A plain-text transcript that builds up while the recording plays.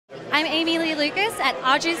I'm Aimee Lee Lucas at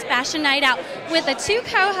Audrey's Fashion Night Out with the two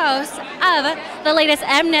co-hosts of the latest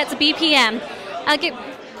MNet's BPM. I'll give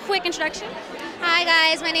a quick introduction. Hi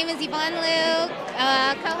guys, my name is Yvonne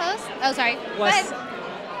co-host. Oh, sorry. What's...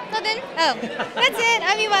 Nothing. Oh, that's it.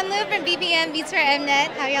 I'm Yvonne from BPM, Beats for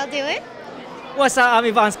MNet. How y'all doing? What's up? I'm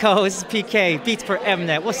Yvonne's co-host, PK, Beats for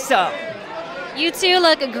MNet. What's up? You two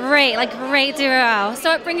look great, like great duo.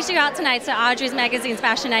 So what brings you out tonight to Audrey's Magazine's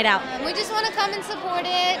Fashion Night Out? We just want to come and support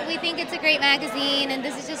it. We think it's a great magazine, and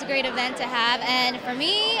this is just a great event to have. And for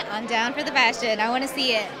me, I'm down for the fashion. I want to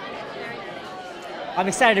see it. I'm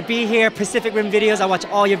excited to be here. Pacific Rim Videos. I watch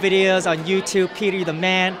all your videos on YouTube. Peter, you're the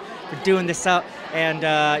man for doing this up. And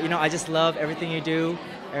you know, I just love everything you do.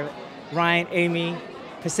 Ryan, Aimee,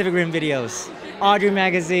 Pacific Rim Videos, Audrey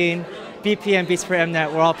Magazine, BPM, Beats for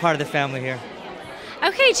MNet. We're all part of the family here.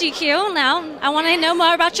 Okay, GQ, now I want to know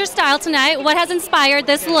more about your style tonight. What has inspired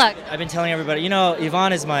this look? I've been telling everybody, you know,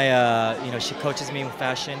 Yvonne is my, you know, she coaches me with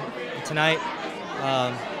fashion. And tonight,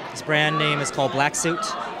 this brand name is called Black Suit.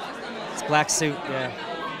 It's Black Suit, yeah.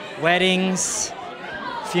 Weddings,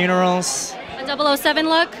 funerals. A 007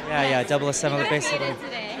 look? Yeah, 007 look, basically.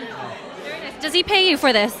 Does he pay you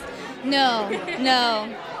for this? No.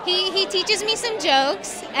 He teaches me some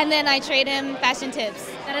jokes, and then I trade him fashion tips.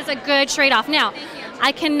 That is a good trade-off. Now,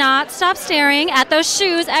 I cannot stop staring at those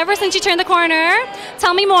shoes ever since you turned the corner.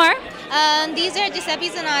 Tell me more. These are Giuseppe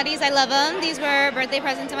Zanotti's. I love them. These were a birthday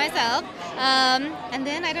present to myself. And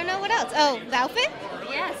then I don't know what else. Oh, the outfit?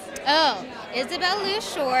 Yes. Oh, Isabel Lou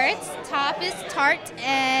shorts, top is tart,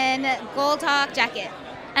 and gold hawk jacket.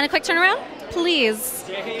 And a quick turnaround, please.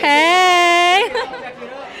 Hey.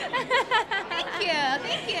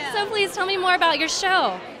 Thank you. So please tell me more about your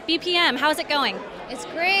show, BPM. How is it going? It's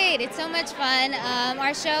great. It's so much fun.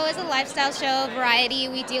 Our show is a lifestyle show, variety.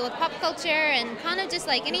 We deal with pop culture and kind of just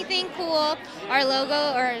like anything cool. Our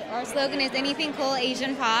logo or our slogan is anything cool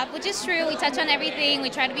Asian pop, which is true. We touch on everything. We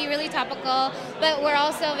try to be really topical, but we're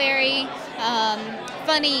also very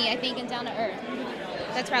funny, I think, and down to earth.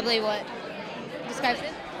 That's probably what describes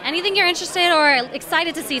it. Anything you're interested or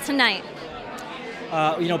excited to see tonight?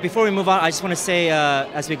 You know, before we move on, I just want to say,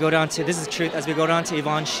 as we go down to, this is the truth, as we go down to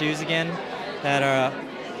Yvonne's shoes again, that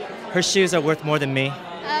her shoes are worth more than me.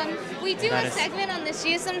 We do a segment on the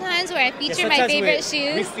shoes sometimes where I feature my favorite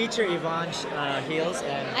shoes. We feature Yvonne's heels.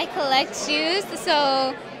 And I collect shoes,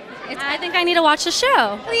 so I think I need to watch the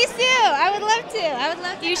show. Please do. I would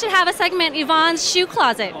love to. You should have a segment, Yvonne's shoe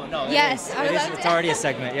closet. Oh, no. Yes, I would love to. It's already a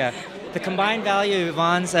segment, yeah. The combined value of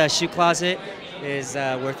Yvonne's shoe closet is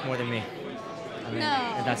worth more than me. I mean,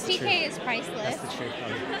 no, that's the PK truth. is priceless. That's the truth.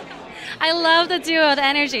 I love the duo, the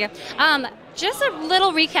energy. Just a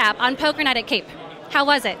little recap on Poker Night at Cape. How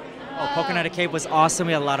was it? Oh, Poker Night at Cape was awesome.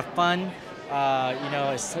 We had a lot of fun. You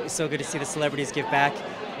know, it's so good to see the celebrities give back.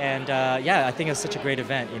 And yeah, I think it was such a great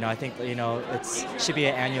event. You know, I think, you know, it should be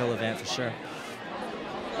an annual event for sure.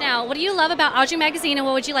 Now, what do you love about Audrey Magazine and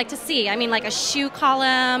what would you like to see? I mean, like a shoe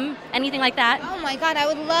column, anything like that? Oh my God, I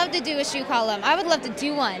would love to do a shoe column. I would love to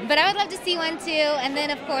do one, but I would love to see one too. And then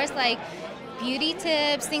of course, like beauty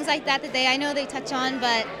tips, things like that I know they touch on,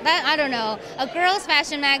 but that, I don't know. A girl's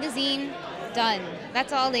fashion magazine, done.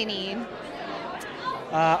 That's all they need.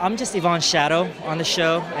 I'm just Yvonne's shadow on the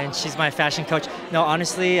show, and she's my fashion coach. No,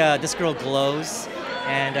 honestly, this girl glows,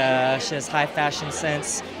 and she has high fashion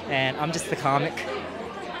sense, and I'm just the comic.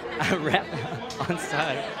 I rap on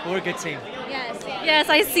side. We're a good team. Yes,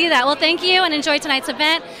 I see that. Well, thank you and enjoy tonight's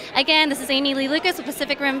event. Again, this is Aimee Lee Lucas with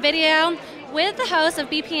Pacific Rim Video with the host of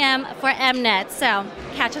BPM for MNet. So,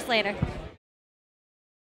 catch us later.